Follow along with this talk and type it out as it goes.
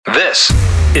This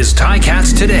is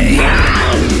Ticats Today.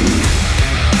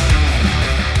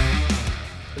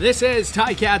 This is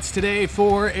Ticats Today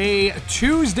for a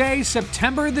Tuesday,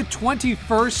 September the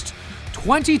 21st,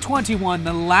 2021,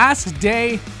 the last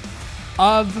day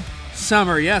of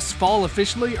summer. Yes, fall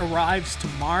officially arrives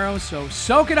tomorrow, so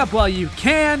soak it up while you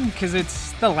can, because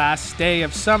it's the last day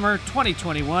of summer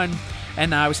 2021.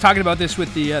 And I was talking about this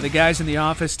with the guys in the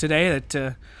office today,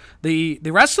 that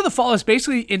the rest of the fall is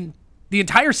basically in the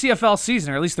entire CFL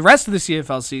season, or at least the rest of the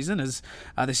CFL season, as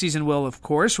the season will, of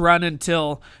course, run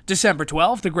until December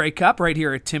 12th, the Grey Cup, right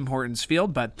here at Tim Hortons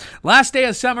Field. But last day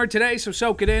of summer today, so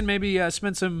soak it in. Maybe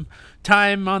spend some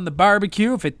time on the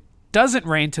barbecue if it doesn't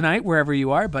rain tonight, wherever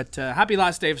you are. But happy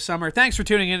last day of summer. Thanks for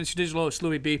tuning in. It's your digital host,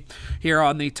 Louis B, here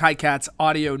on the Ticats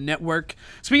Audio Network.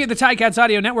 Speaking of the Ticats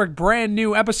Audio Network, brand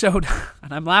new episode,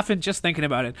 and I'm laughing just thinking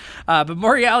about it, but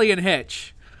Morreale and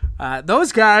Hitch.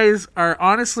 Those guys are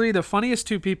honestly the funniest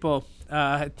two people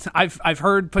I've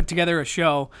heard put together a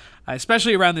show,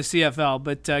 especially around the CFL.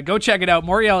 But go check it out.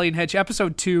 Morreale and Hitch,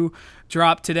 episode 2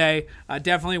 dropped today.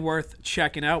 Definitely worth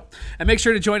checking out. And make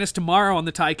sure to join us tomorrow on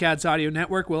the Ticats Audio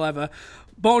Network. We'll have a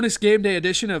bonus game day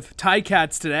edition of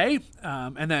Ticats Today.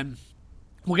 And then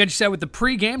we'll get you set with the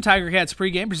pregame, Tiger Cats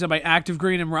pregame, presented by Active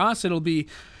Green and Ross. It'll be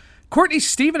Courtney,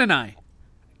 Steven, and I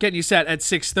getting you set at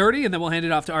 6:30, and then we'll hand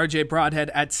it off to RJ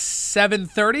Broadhead at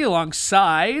 7:30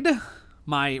 alongside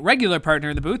my regular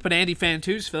partner in the booth, but Andy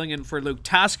Fantuz filling in for Luke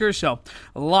Tasker. So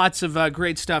lots of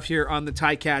great stuff here on the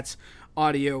Ticats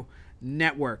Audio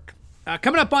Network.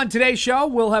 Coming up on today's show,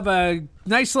 we'll have a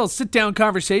nice little sit-down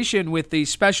conversation with the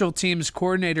special teams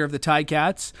coordinator of the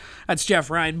Ticats. That's Jeff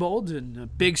Reinbold, and a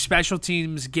big special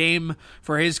teams game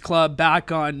for his club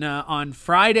back on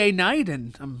Friday night,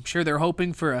 and I'm sure they're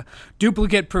hoping for a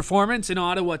duplicate performance in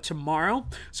Ottawa tomorrow.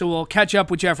 So we'll catch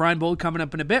up with Jeff Reinbold coming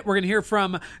up in a bit. We're going to hear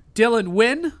from Dylan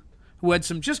Wynn, who had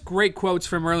some just great quotes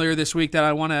from earlier this week that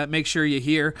I want to make sure you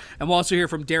hear. And we'll also hear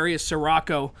from Darius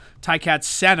Sirocco, Ticats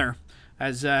center,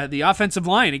 as the offensive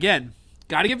line, again,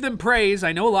 got to give them praise.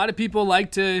 I know a lot of people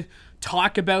like to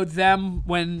talk about them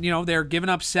when, they're giving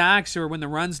up sacks or when the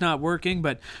run's not working,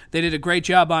 but they did a great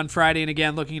job on Friday, and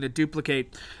again, looking to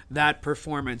duplicate that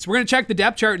performance. We're going to check the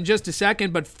depth chart in just a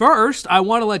second, but first, I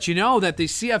want to let you know that the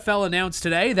CFL announced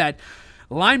today that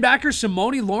linebacker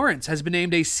Simone Lawrence has been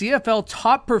named a CFL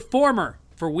top performer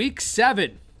for Week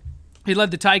 7. He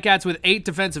led the Ticats with 8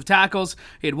 defensive tackles.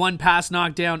 He had 1 pass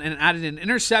knockdown and added an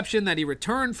interception that he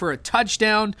returned for a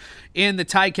touchdown in the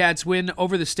Ticats win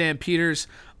over the Stampeders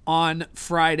on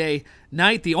Friday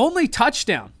night. The only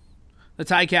touchdown the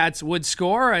Ticats would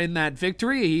score in that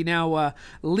victory. He now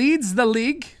leads the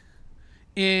league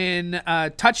in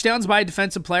touchdowns by a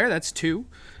defensive player. That's 2.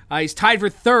 He's tied for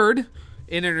 3rd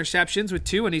in interceptions with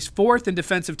 2, and he's 4th in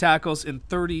defensive tackles in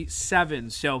 37.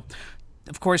 So,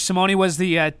 of course, Simone was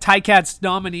the Ticats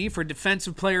nominee for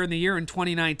Defensive Player of the Year in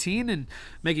 2019 and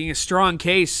making a strong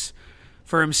case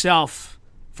for himself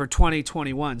for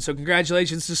 2021. So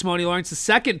congratulations to Simone Lawrence, the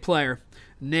second player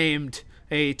named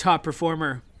a top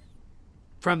performer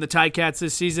from the Ticats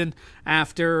this season,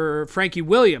 after Frankie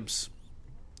Williams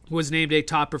was named a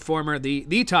top performer,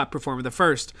 the top performer, the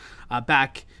first,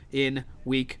 back in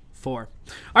Week 4.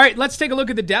 All right, let's take a look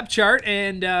at the depth chart,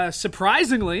 and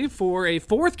surprisingly, for a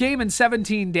 4th game in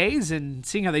 17 days, and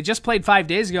seeing how they just played 5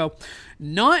 days ago,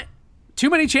 not too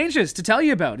many changes to tell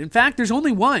you about. In fact, there's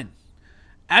only one.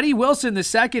 Addy Wilson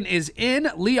II is in,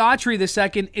 Lee Autry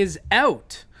II is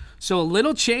out. So a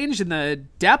little change in the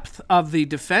depth of the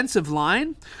defensive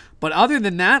line. But other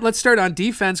than that, let's start on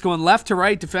defense, going left to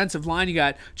right defensive line. You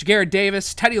got Jagger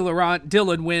Davis, Teddy Laurent,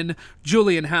 Dylan Wynn,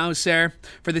 Julian House there.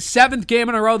 For the 7th game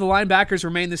in a row, the linebackers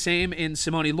remain the same in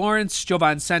Simone Lawrence,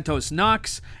 Jovan Santos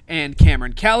Knox, and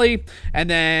Cameron Kelly. And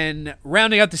then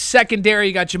rounding out the secondary,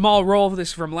 you got Jamal Roll, this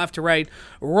is from left to right,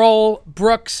 Roll,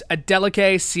 Brooks,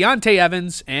 Adeleke, Ciante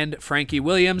Evans, and Frankie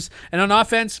Williams. And on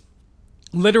offense,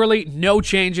 literally no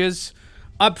changes.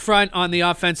 Up front on the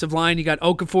offensive line, you got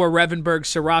Okafor, Revenberg,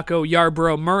 Sirocco,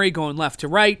 Yarborough, Murray going left to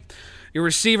right. Your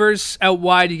receivers out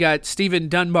wide, you got Stephen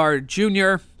Dunbar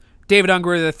Jr., David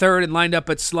Unger III, and lined up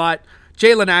at slot,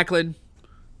 Jalen Ackland,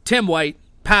 Tim White,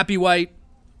 Pappy White,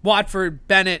 Watford,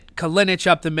 Bennett, Kalinic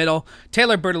up the middle,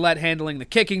 Taylor Bertolette handling the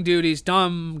kicking duties,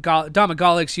 Michael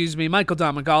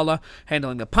Domagala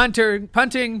handling the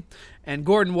punting, and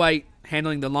Gordon White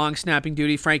handling the long snapping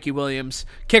duty, Frankie Williams,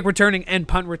 kick returning and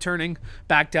punt returning,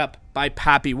 backed up by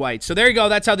Pappy White. So there you go.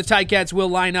 That's how the Ticats will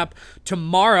line up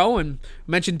tomorrow. And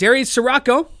I mentioned Darius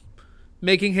Sirocco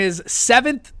making his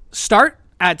 7th start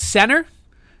at center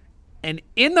And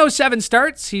in those 7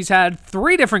 starts, he's had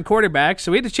 3 different quarterbacks.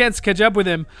 So we had a chance to catch up with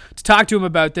him to talk to him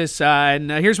about this.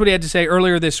 And here's what he had to say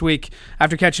earlier this week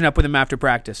after catching up with him after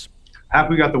practice.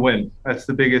 Happy we got the win. That's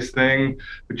the biggest thing.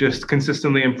 We just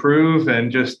consistently improve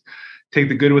and just take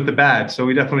the good with the bad. So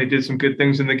we definitely did some good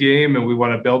things in the game, and we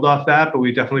want to build off that, but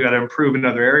we definitely got to improve in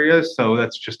other areas. So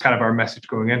that's just kind of our message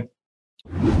going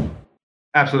in.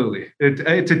 Absolutely.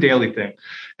 It's a daily thing.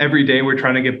 Every day we're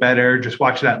trying to get better, just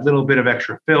watch that little bit of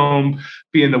extra film,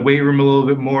 be in the weight room a little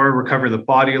bit more, recover the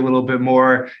body a little bit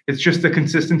more. It's just the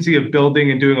consistency of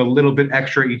building and doing a little bit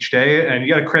extra each day. And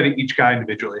you got to credit each guy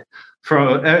individually.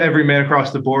 For every man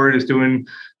across the board is doing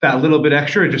that little bit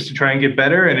extra just to try and get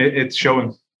better. And it's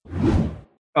showing.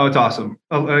 Oh, it's awesome.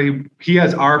 He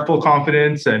has our full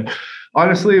confidence. And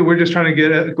honestly, we're just trying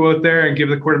to go out there and give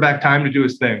the quarterback time to do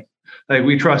his thing. Like,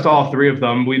 we trust all 3 of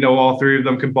them. We know all 3 of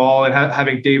them can ball, and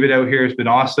having David out here has been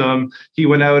awesome. He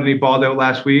went out and he balled out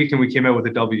last week, and we came out with a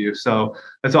W. So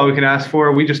that's all we can ask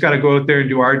for. We just got to go out there and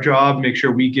do our job, make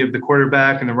sure we give the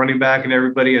quarterback and the running back and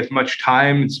everybody as much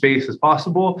time and space as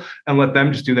possible, and let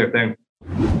them just do their thing.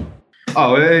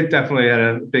 Oh, it definitely had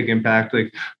a big impact.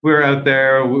 Like, we were out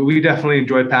there, we definitely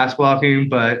enjoyed pass blocking,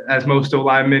 but as most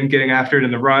linemen, getting after it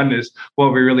in the run is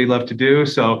what we really love to do.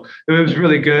 So it was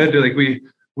really good. Like,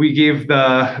 we gave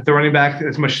the running back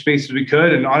as much space as we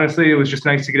could. And honestly, it was just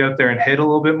nice to get out there and hit a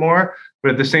little bit more.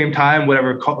 But at the same time,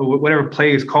 whatever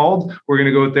play is called, we're going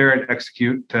to go out there and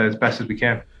execute as best as we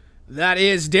can. That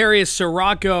is Darius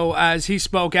Sirocco as he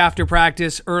spoke after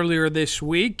practice earlier this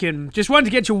week. And just wanted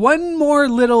to get you one more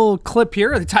little clip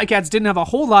here. The Ticats didn't have a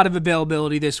whole lot of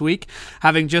availability this week,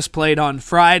 having just played on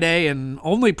Friday and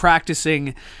only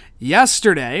practicing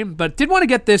yesterday, but did want to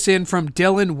get this in from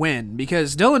Dylan Wynn,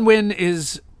 because Dylan Wynn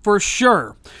is for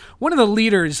sure one of the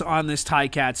leaders on this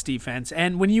Ticats defense.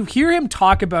 And when you hear him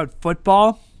talk about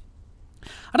football,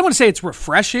 I don't want to say it's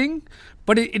refreshing,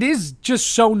 but it is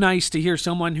just so nice to hear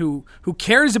someone who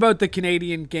cares about the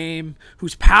Canadian game,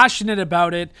 who's passionate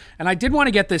about it. And I did want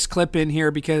to get this clip in here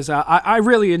because I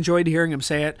really enjoyed hearing him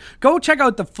say it. Go check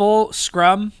out the full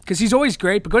scrum, because he's always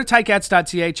great, but go to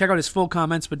ticats.ca, check out his full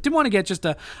comments. But did want to get just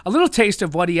a little taste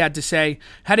of what he had to say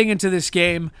heading into this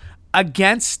game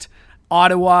against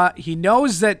Ottawa. He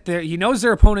knows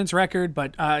their opponent's record,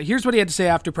 but here's what he had to say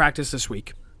after practice this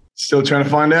week. Still trying to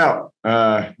find out.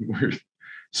 We're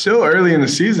still early in the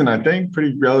season, I think,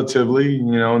 pretty relatively,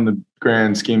 in the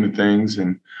grand scheme of things.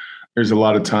 And there's a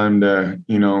lot of time to,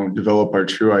 develop our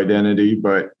true identity.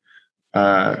 But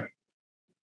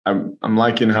I'm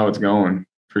liking how it's going,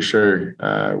 for sure.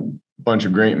 Bunch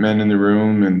of great men in the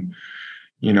room. And,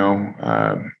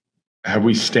 have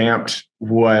we stamped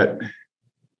what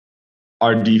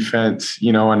our defense,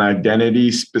 an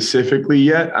identity specifically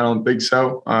yet? I don't think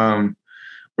so.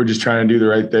 We're just trying to do the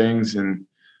right things and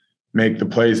make the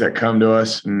plays that come to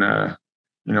us. And,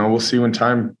 we'll see when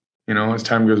time, as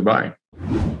time goes by.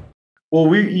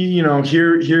 Well,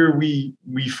 here we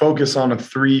focus on a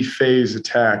 3-phase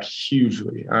attack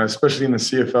hugely, especially in the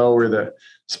CFL, where the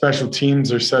special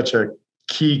teams are such a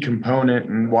key component,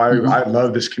 and why I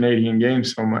love this Canadian game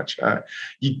so much.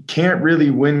 You can't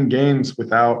really win games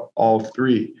without all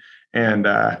 3. And,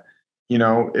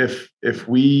 if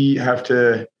we have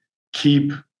to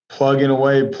keep plugging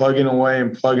away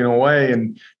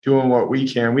and doing what we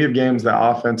can, we have games that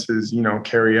offenses,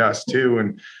 carry us too.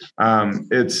 And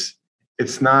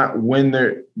it's not when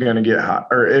they're going to get hot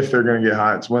or if they're going to get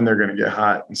hot, it's when they're going to get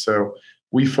hot. And so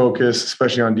we focus,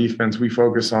 especially on defense, we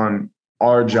focus on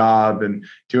our job and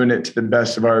doing it to the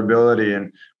best of our ability.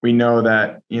 And we know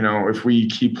that, if we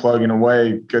keep plugging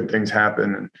away, good things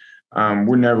happen. And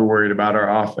we're never worried about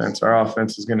our offense. Our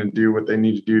offense is going to do what they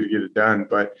need to do to get it done.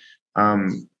 But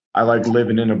I like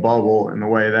living in a bubble in the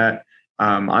way that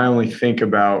I only think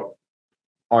about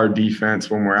our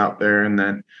defense when we're out there. And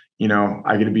then,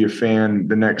 I get to be a fan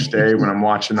the next day when I'm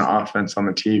watching the offense on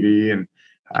the TV and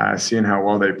seeing how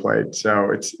well they played. So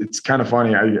it's kind of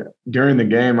funny. During the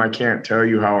game, I can't tell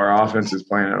you how our offense is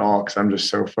playing at all, because I'm just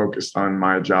so focused on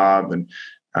my job and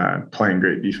playing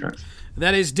great defense.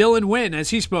 That is Dylan Wynn as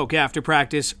he spoke after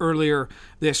practice earlier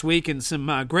this week, and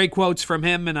some great quotes from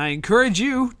him. And I encourage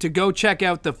you to go check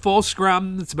out the full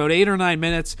scrum. It's about 8 or 9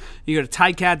 minutes. You go to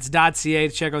ticats.ca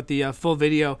to check out the full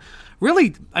video.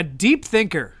 Really a deep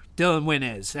thinker, Dylan Wynn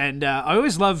is. And I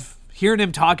always love hearing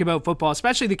him talk about football,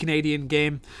 especially the Canadian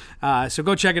game. So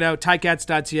go check it out,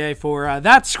 ticats.ca, for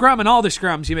that scrum and all the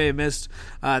scrums you may have missed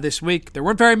this week. There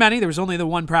weren't very many. There was only the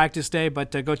one practice day,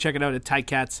 but go check it out at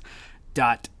ticats.ca.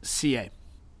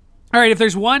 All right, if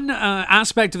there's one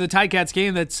aspect of the Ticats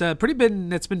game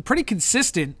that's been pretty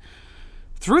consistent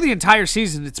through the entire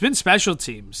season, it's been special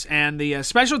teams. And the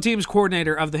special teams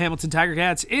coordinator of the Hamilton Tiger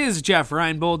Cats is Jeff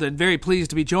Reinbold, and very pleased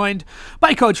to be joined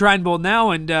by Coach Reinbold now.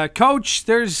 And Coach,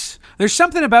 there's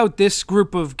something about this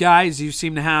group of guys you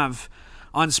seem to have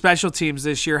on special teams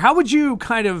this year. How would you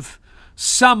kind of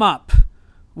sum up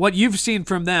what you've seen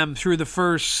from them through the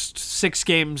first 6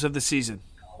 games of the season?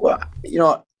 Well,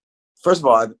 first of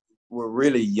all, we're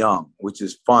really young, which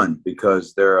is fun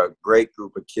because they're a great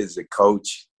group of kids that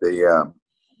coach. They,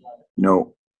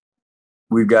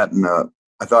 we've gotten,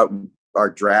 I thought our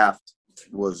draft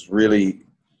was really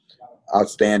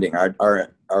outstanding.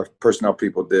 Our personnel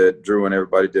people Drew and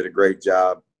everybody did a great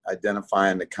job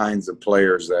identifying the kinds of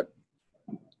players that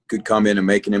could come in and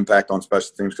make an impact on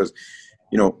special teams because,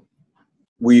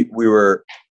 we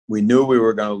knew we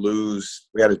were going to lose.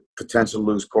 We had a potential to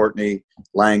lose Courtney,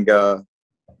 Langa,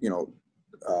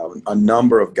 a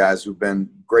number of guys who've been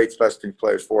great special teams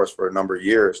players for us for a number of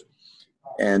years.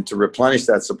 And to replenish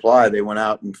that supply, they went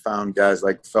out and found guys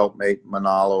like Feltmate,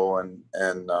 Manalo,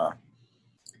 and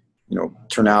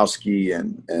Ternowski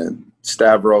and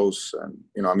Stavros, and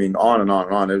on and on and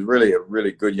on. It was really a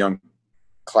really good young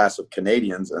class of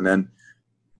Canadians. And then,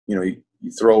 you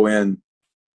throw in,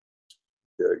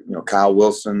 Kyle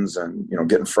Wilson's and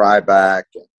getting Fry back.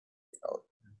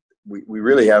 We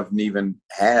really haven't even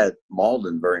had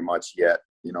Malden very much yet,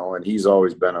 and he's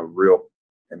always been a real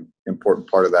important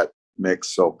part of that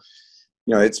mix. So,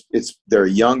 they're a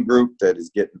young group that is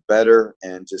getting better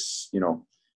and just,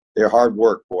 they're hard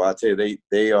work. Boy, I tell you,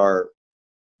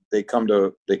 they come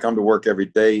to work every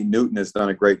day. Newton has done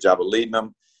a great job of leading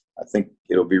them. I think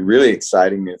it'll be really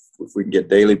exciting if we can get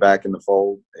Daly back in the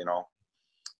fold,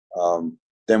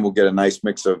 then we'll get a nice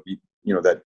mix of,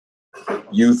 that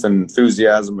youth and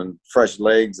enthusiasm and fresh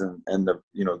legs and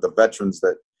the veterans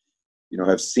that,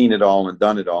 have seen it all and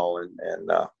done it all. And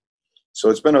so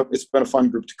it's been a fun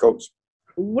group to coach.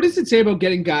 What does it say about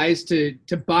getting guys to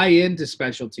buy into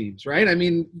special teams, right? I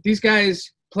mean, these guys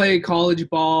play college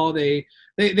ball. They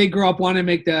grow up wanting to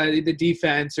make the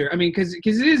defense, because it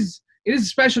is a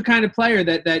special kind of player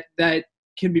that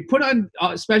can be put on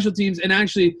special teams and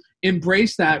actually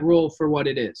embrace that role for what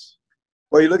it is.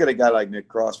 Well, you look at a guy like Nick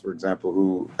Cross, for example,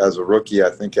 who as a rookie,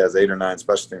 I think has 8 or 9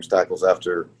 special teams tackles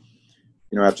after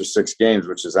 6 games,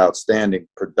 which is outstanding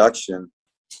production.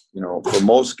 For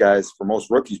most guys, for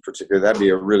most rookies particularly, that'd be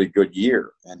a really good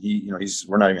year. And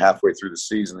we're not even halfway through the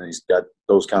season and he's got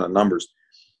those kind of numbers.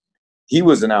 He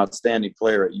was an outstanding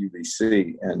player at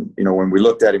UBC. And, when we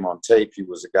looked at him on tape, he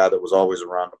was a guy that was always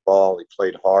around the ball. He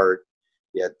played hard.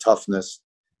 He had toughness.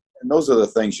 And those are the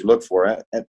things you look for.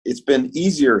 And it's been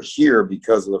easier here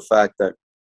because of the fact that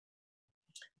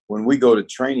when we go to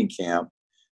training camp,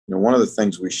 one of the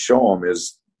things we show them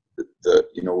is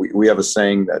we have a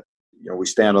saying that, we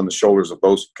stand on the shoulders of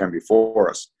those who came before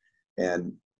us.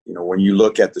 And, when you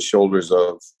look at the shoulders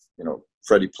of,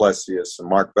 Freddie Plessius and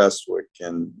Mark Bestwick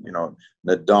and,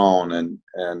 Nadone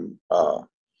and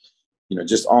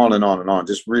just on and on and on,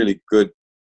 just really good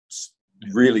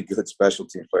special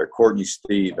team player, Courtney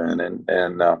Steve,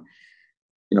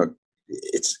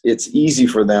 it's easy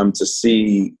for them to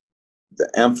see the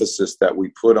emphasis that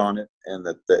we put on it and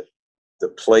that the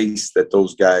place that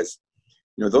those guys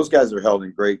are held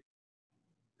in great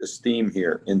esteem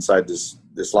here inside this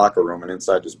locker room and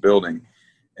inside this building.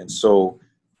 And so,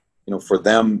 for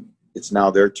them, it's now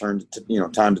their turn to,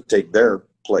 time to take their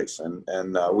place.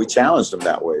 And we challenged them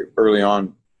that way early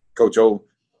on. Coach O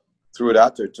threw it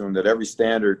out there to him that every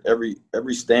standard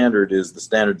is the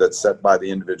standard that's set by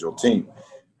the individual team.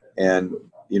 And,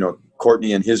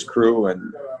 Courtney and his crew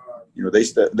and, they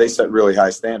set really high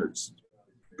standards,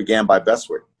 began by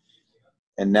Bestwick.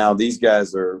 And now these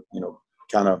guys are,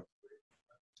 kind of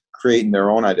creating their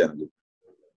own identity.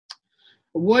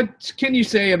 What can you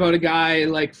say about a guy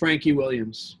like Frankie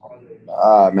Williams?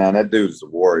 Man, that dude's a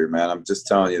warrior, man. I'm just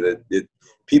telling you that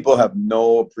people have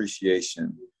no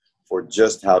appreciation for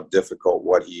just how difficult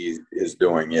what he is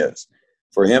doing is.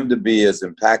 For him to be as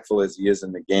impactful as he is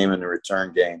in the game and the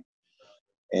return game.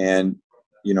 And,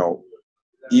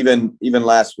 even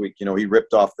last week, he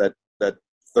ripped off that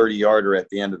 30-yarder at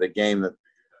the end of the game. That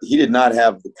he did not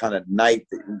have the kind of night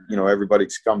that,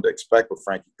 everybody's come to expect with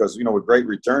Frankie. Because, with great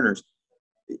returners,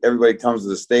 everybody comes to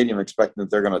the stadium expecting that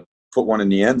they're going to put one in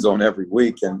the end zone every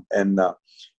week. And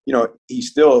he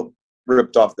still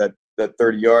ripped off that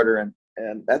 30-yarder.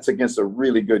 And that's against a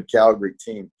really good Calgary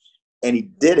team. And he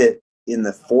did it in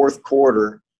the fourth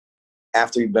quarter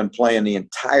after he'd been playing the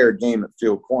entire game at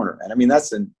field corner. And,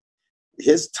 that's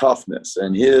his toughness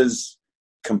and his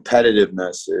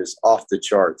competitiveness is off the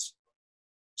charts.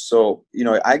 So,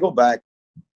 I go back,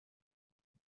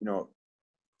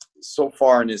 so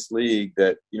far in this league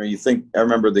that, you think, I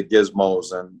remember the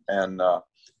Gizmos and the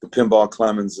Pinball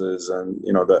Clemenses and,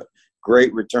 the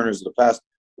great returners of the past.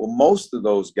 Well, most of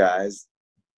those guys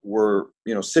were,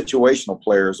 situational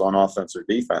players on offense or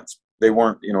defense. They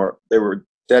weren't, they were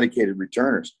dedicated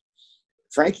returners.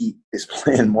 Frankie is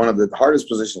playing one of the hardest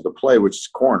positions to play, which is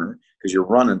corner, because you're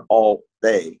running all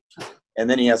day. And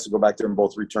then he has to go back there and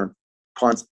both return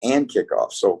punts and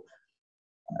kickoffs. So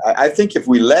I think if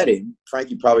we let him,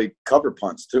 Frankie probably cover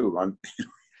punts too.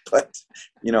 But,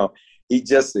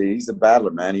 he's a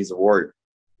battler, man. He's a warrior.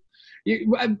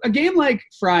 A game like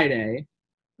Friday,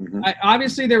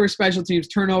 obviously there were special teams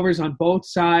turnovers on both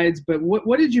sides, but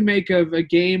what did you make of a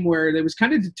game where it was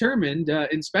kind of determined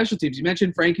in special teams? You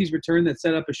mentioned Frankie's return that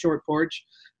set up a short porch.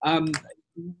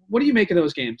 What do you make of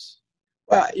those games?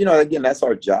 Well, again, that's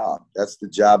our job. That's the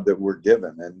job that we're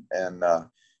given. And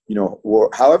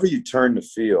however you turn the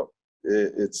field,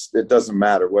 it doesn't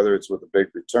matter whether it's with a big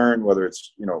return, whether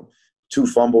it's, 2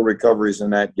 fumble recoveries in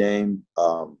that game.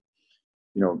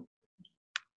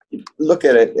 Look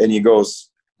at it and he goes,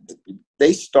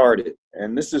 they started,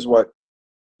 and this is what,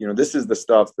 this is the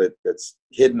stuff that's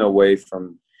hidden away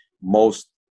from most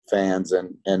fans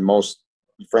and most,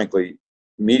 frankly,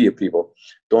 media people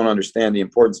don't understand the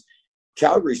importance.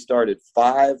 Calgary started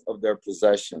 5 of their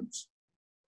possessions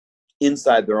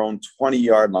inside their own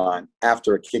 20-yard line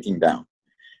after a kicking down.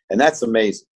 And that's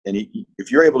amazing. And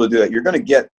if you're able to do that, you're going to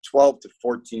get 12 to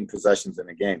 14 possessions in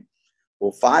a game.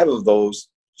 Well, 5 of those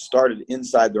started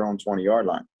inside their own 20-yard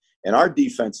line. And our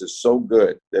defense is so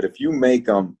good that if you make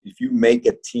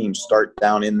a team start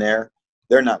down in there,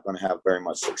 they're not going to have very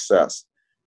much success.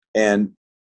 And,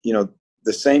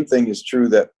 the same thing is true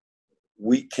that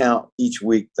we count each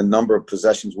week the number of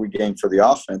possessions we gain for the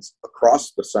offense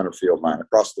across the center field line,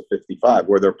 across the 55,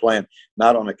 where they're playing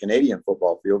not on a Canadian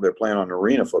football field, they're playing on an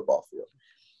arena football field.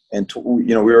 And,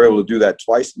 we were able to do that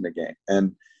twice in the game.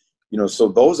 And, so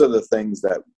those are the things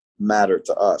that matter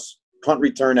to us. Punt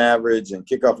return average and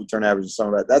kickoff return average and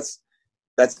some of that,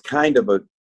 that's kind of a,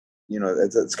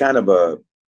 it's kind of a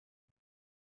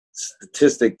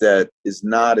statistic that is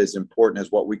not as important as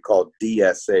what we call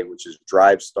DSA, which is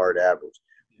drive start average,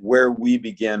 where we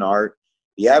begin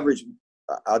the average.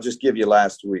 I'll just give you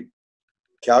last week.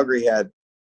 Calgary had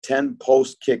 10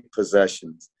 post-kick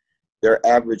possessions. Their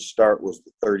average start was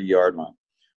the 30-yard line.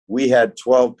 We had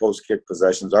 12 post-kick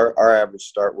possessions. Our average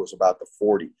start was about the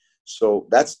 40. So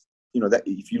that's, that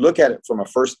if you look at it from a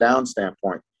first down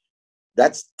standpoint,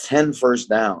 that's 10 first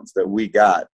downs that we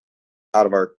got out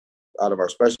of our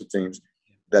special teams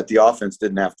that the offense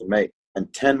didn't have to make,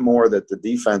 and 10 more that the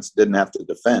defense didn't have to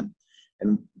defend.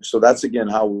 And so that's, again,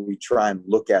 how we try and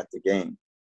look at the game.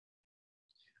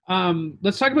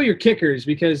 Let's talk about your kickers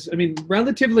because,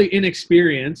 relatively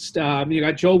inexperienced. You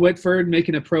got Joel Whitford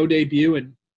making a pro debut,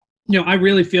 and, I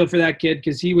really feel for that kid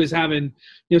because he was having,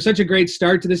 such a great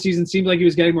start to the season. Seemed like he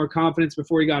was getting more confidence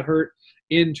before he got hurt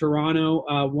in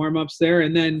Toronto warm-ups there.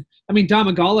 And then,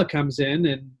 Domagala comes in,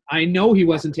 and I know he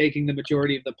wasn't taking the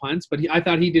majority of the punts, but I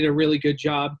thought he did a really good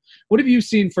job. What have you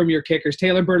seen from your kickers?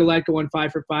 Taylor Bertolette going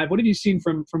 5 for 5. What have you seen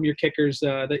from your kickers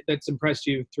that's impressed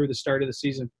you through the start of the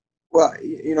season? Well,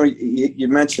 you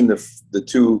mentioned the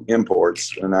 2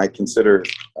 imports, and I consider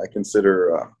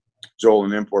Joel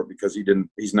an import because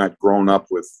he's not grown up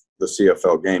with the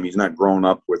CFL game. He's not grown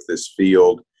up with this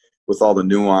field, with all the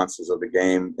nuances of the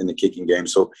game in the kicking game.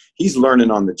 So he's learning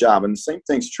on the job. And the same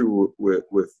thing's true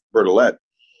with Bertolette.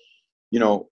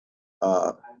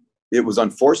 It was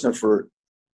unfortunate for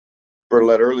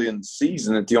Bertolette early in the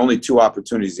season that the only 2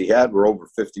 opportunities he had were over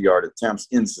 50-yard attempts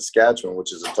in Saskatchewan,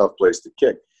 which is a tough place to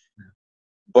kick.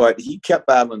 But he kept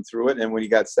battling through it. And when he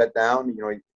got set down,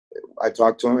 I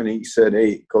talked to him and he said,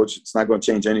 "Hey, coach, it's not going to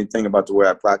change anything about the way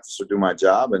I practice or do my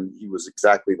job." And he was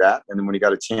exactly that. And then when he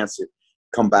got a chance to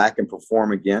come back and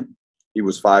perform again, he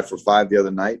was 5 for 5 the other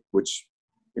night, which,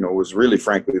 was really,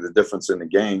 frankly, the difference in the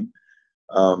game.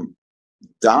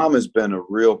 Dom has been a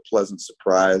real pleasant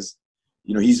surprise.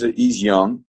 He's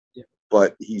young,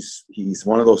 but he's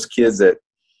one of those kids that,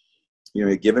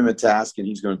 you give him a task and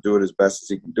he's going to do it as best as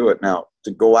he can do it. Now,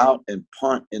 to go out and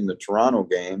punt in the Toronto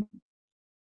game,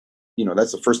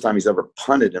 that's the first time he's ever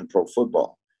punted in pro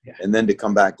football. Yeah. And then to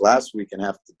come back last week and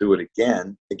have to do it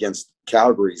again against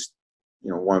Calgary's,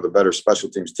 one of the better special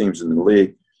teams in the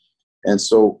league. And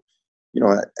so,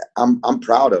 I'm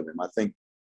proud of him. I think,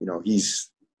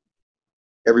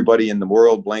 everybody in the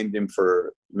world blamed him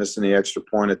for missing the extra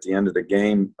point at the end of the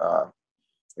game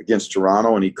against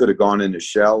Toronto, and he could have gone into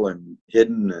shell and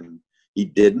hidden, and he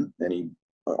didn't, and he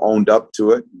owned up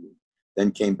to it, and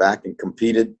then came back and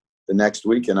competed the next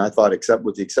week. And I thought, except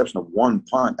with the exception of one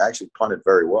punt, actually punted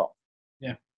very well.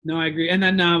 Yeah, no, I agree. And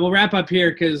then we'll wrap up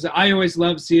here because I always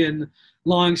love seeing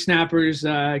long snappers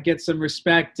get some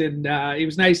respect. And it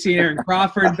was nice seeing Aaron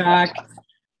Crawford back.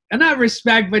 And not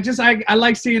respect, but just I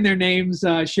like seeing their names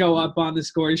show up on the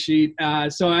score sheet.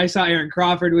 So I saw Aaron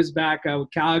Crawford was back with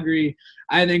Calgary.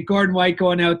 I think Gordon White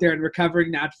going out there and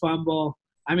recovering that fumble.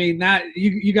 I mean, that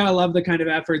you got to love the kind of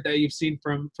effort that you've seen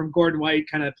from Gordon White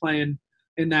kind of playing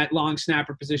in that long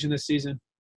snapper position this season.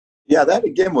 Yeah, that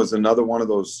again was another one of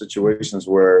those situations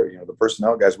where, you know, the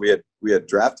personnel guys we had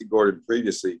drafted Gordon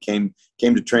previously, came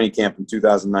to training camp in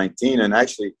 2019, and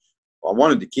actually I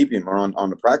wanted to keep him on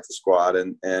the practice squad,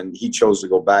 and he chose to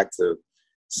go back to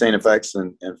St. FX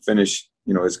and finish,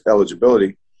 you know, his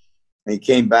eligibility. And he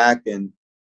came back, and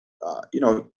you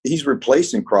know, he's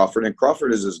replacing Crawford, and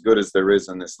Crawford is as good as there is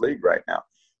in this league right now.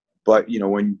 But you know,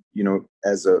 when you know,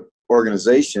 as a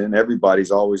organization,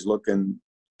 everybody's always looking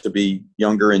to be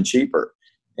younger and cheaper,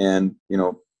 and you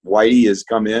know, Whitey has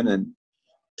come in and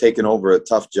taken over a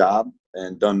tough job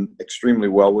and done extremely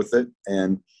well with it,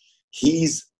 and he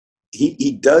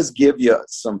does give you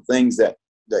some things that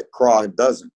Craw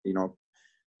doesn't. You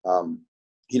know,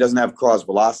 he doesn't have Craw's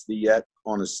velocity yet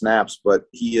on his snaps, but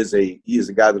he is a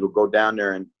guy that will go down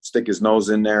there and stick his nose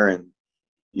in there, and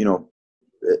you know,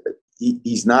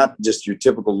 he's not just your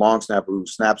typical long snapper who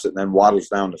snaps it and then waddles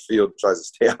down the field and tries to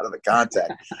stay out of the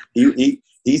contact.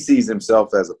 He sees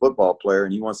himself as a football player,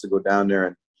 and he wants to go down there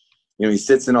and, you know, he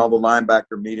sits in all the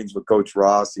linebacker meetings with Coach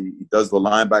Ross. He does the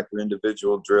linebacker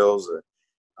individual drills.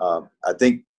 I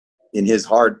think in his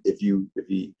heart, if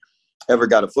he ever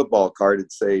got a football card,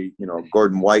 it'd say, you know,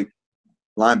 Gordon White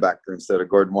linebacker instead of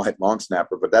Gordon White long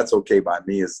snapper. But that's okay by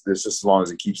me. It's just as long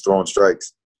as he keeps throwing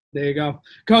strikes. There you go.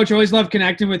 Coach, always love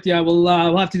connecting with you.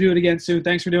 We'll have to do it again soon.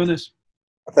 Thanks for doing this.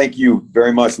 Thank you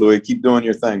very much, Louis. Keep doing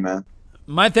your thing, man.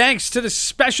 My thanks to the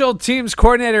special teams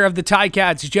coordinator of the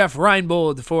Ticats, Jeff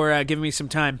Reinbold, for giving me some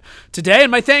time today.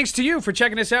 And my thanks to you for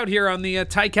checking us out here on the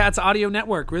Ticats Audio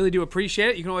Network. Really do appreciate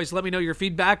it. You can always let me know your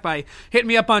feedback by hitting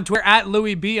me up on Twitter at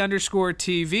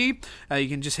LouisB_TV. You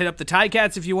can just hit up the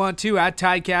Ticats if you want to, at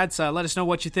Ticats. Let us know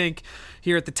what you think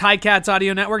here at the Ticats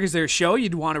Audio Network. Is there a show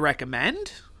you'd want to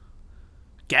recommend?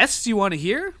 Guests you want to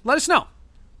hear? Let us know.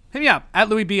 Hit me up at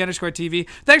LouisB_TV.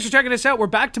 Thanks for checking us out. We're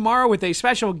back tomorrow with a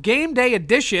special game day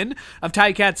edition of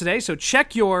Ticats Today. So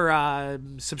check your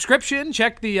subscription,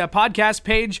 check the podcast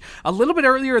page a little bit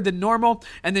earlier than normal,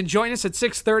 and then join us at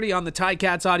 6:30 on the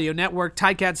Ticats Audio Network,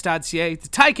 ticats.ca, the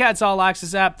Ticats All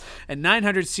Access app, and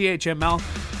 900 CHML.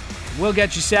 We'll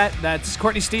get you set. That's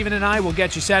Courtney, Steven, and I will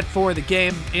get you set for the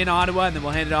game in Ottawa, and then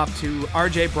we'll hand it off to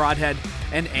RJ Broadhead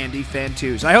and Andy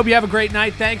Fantuz. I hope you have a great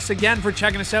night. Thanks again for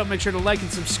checking us out. Make sure to like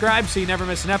and subscribe so you never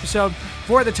miss an episode.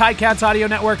 For the Ticats Audio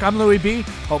Network, I'm Louis B.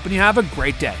 Hoping you have a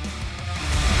great day.